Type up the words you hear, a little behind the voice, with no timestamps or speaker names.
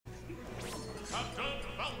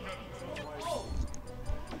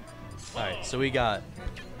So we got,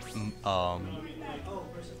 um,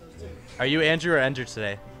 are you Andrew or Ender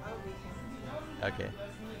today? Okay.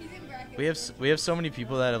 We have so many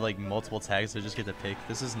people that have like multiple tags to just get to pick.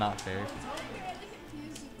 This is not fair.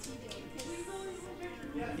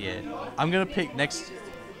 Yeah, I'm gonna pick next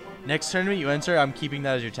tournament you enter. I'm keeping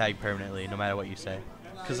that as your tag permanently, no matter what you say.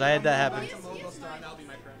 Cause I had that happen.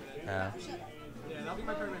 Yeah, that'll be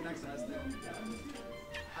my permanent next test.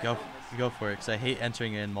 Go for it, cause I hate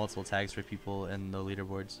entering in multiple tags for people in the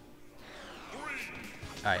leaderboards.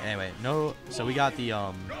 All right. Anyway, no. So we got the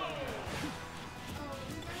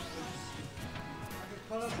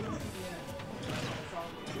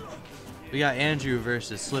we got Andrew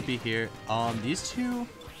versus Slippy here. These two.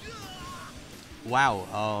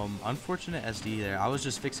 Wow. Unfortunate SD there. I was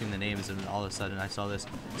just fixing the names, and all of a sudden I saw this.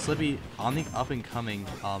 Slippy on the up and coming.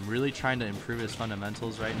 Really trying to improve his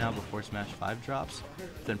fundamentals right now before Smash 5 drops.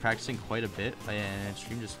 Been practicing quite a bit, and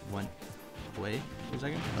stream just went away for a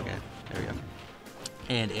second. Okay, there we go.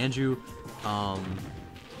 And Andrew,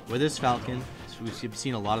 with his Falcon, so we've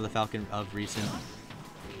seen a lot of the Falcon of recent.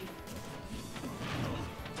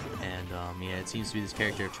 Yeah, it seems to be this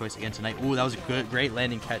character of choice again tonight. Ooh, that was a great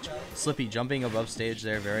landing catch. Slippy jumping above stage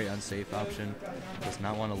there, very unsafe option. Does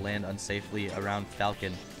not want to land unsafely around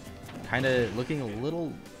Falcon. Kind of looking a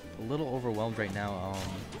little overwhelmed right now.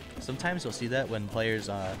 Sometimes you'll see that when players,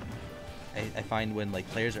 I find when like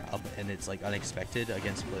players are up and it's like unexpected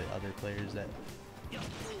against other players that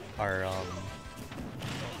are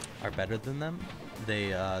better than them.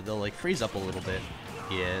 They'll like freeze up a little bit.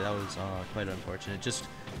 Yeah, that was quite unfortunate. Just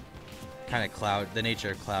kind of Cloud, the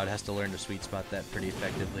nature of Cloud has to learn to sweet spot that pretty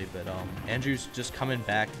effectively, but Andrew's just coming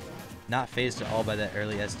back, not phased at all by that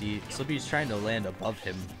early SD. Slippy's trying to land above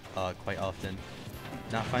him quite often,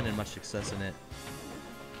 not finding much success in it.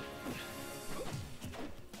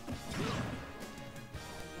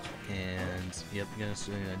 And yep, gonna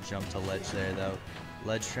jump to ledge there though.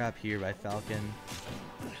 Ledge trap here by Falcon.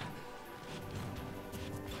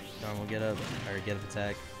 Normal get up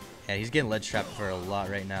attack. Yeah, he's getting ledge trapped for a lot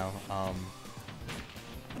right now. Yeah,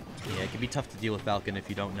 it can be tough to deal with Falcon if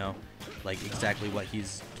you don't know like exactly what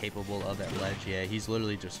he's capable of at ledge. Yeah, he's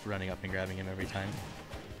literally just running up and grabbing him every time.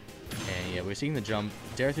 And yeah, we're seeing the jump,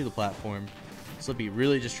 dare through the platform. Slippy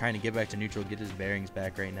really just trying to get back to neutral, get his bearings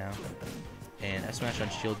back right now. And S smash on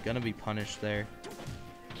shield, gonna be punished there.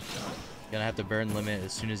 Gonna have to burn limit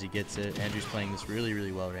as soon as he gets it. Andrew's playing this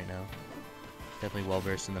really well right now. Definitely well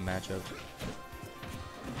versed in the matchup.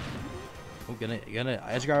 Oh, gonna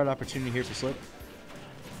edge guard opportunity here for Slip.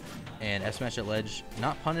 And S smash at ledge,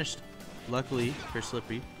 not punished, luckily for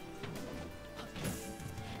Slippy.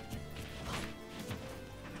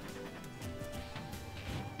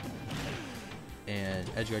 And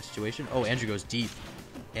edge guard situation. Oh, Andrew goes deep,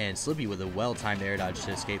 and Slippy with a well-timed air dodge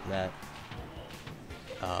to escape that.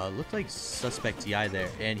 Looked like suspect DI there,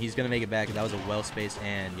 and he's gonna make it back. That was a well-spaced,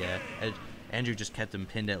 and yeah, Andrew just kept him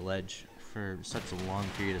pinned at ledge for such a long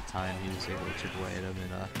period of time. He was able to chip away at him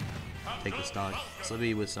and take the stock.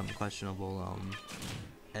 Slippy with some questionable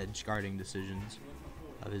edge guarding decisions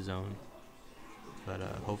of his own, but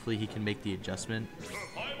hopefully he can make the adjustment.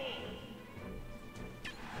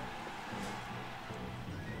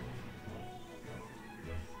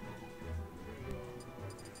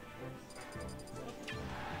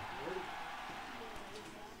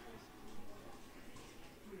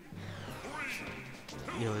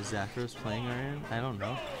 Yo, is Zathros playing RM? I don't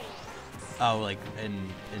know. Oh, like in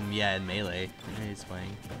Melee, yeah, he's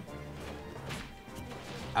playing.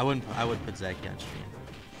 I would put Zaki on stream.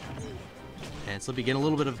 And Slippy getting a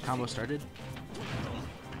little bit of a combo started.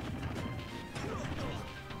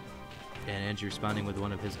 And Andrew responding with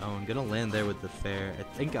one of his own. Gonna land there with the fair. I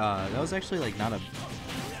think that was actually like not a.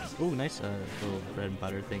 Ooh, nice little bread and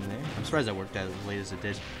butter thing there. I'm surprised that worked out as late as it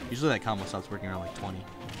did. Usually that combo stops working around like 20.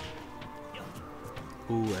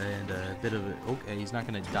 Ooh, and a bit of it. Okay, he's not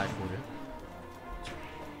gonna die for it.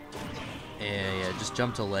 And yeah, just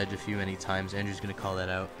jumped to ledge a few many times. Andrew's gonna call that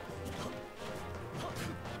out.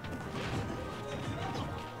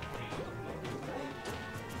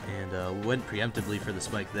 And went preemptively for the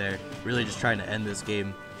spike there. Really just trying to end this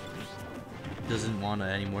game. Doesn't want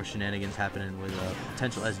any more shenanigans happening with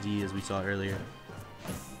potential SD as we saw earlier.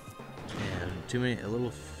 And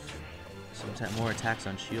some more attacks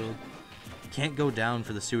on shield. Can't go down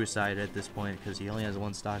for the suicide at this point because he only has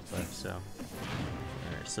one stock left, so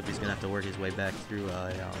Slippy's gonna have to work his way back through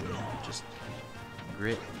just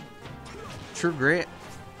grit. True grit.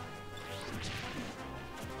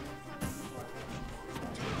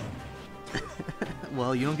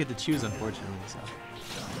 Well, you don't get to choose, unfortunately, so.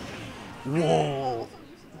 Whoa!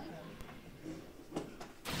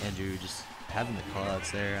 Andrew just having the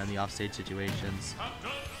callouts there on the offstage situations.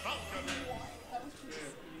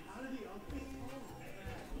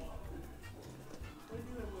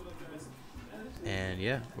 And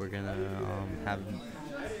yeah, we're gonna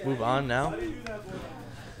move on now. You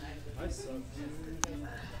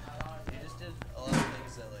just did a lot of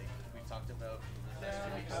things that like we talked about in the last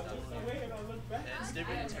 2 weeks stuff. And it's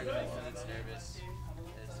different in tournament because it's nervous.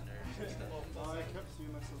 It's nerves and stuff. I kept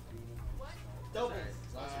seeing myself doing it. Double. As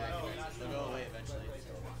long as you recognize it, they'll go away eventually.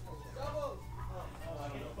 Double.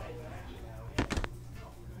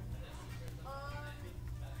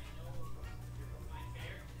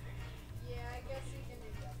 Yeah, I guess you can do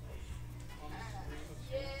that.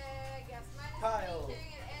 Yeah, I guess. Kyle. Minus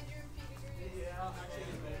and Andrew and P degrees. Yeah,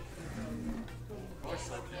 actually. Or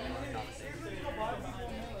Slippy.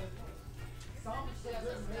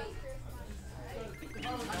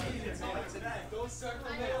 Don't suck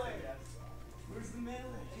the melee. Where's the melee?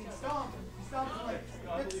 Stomp.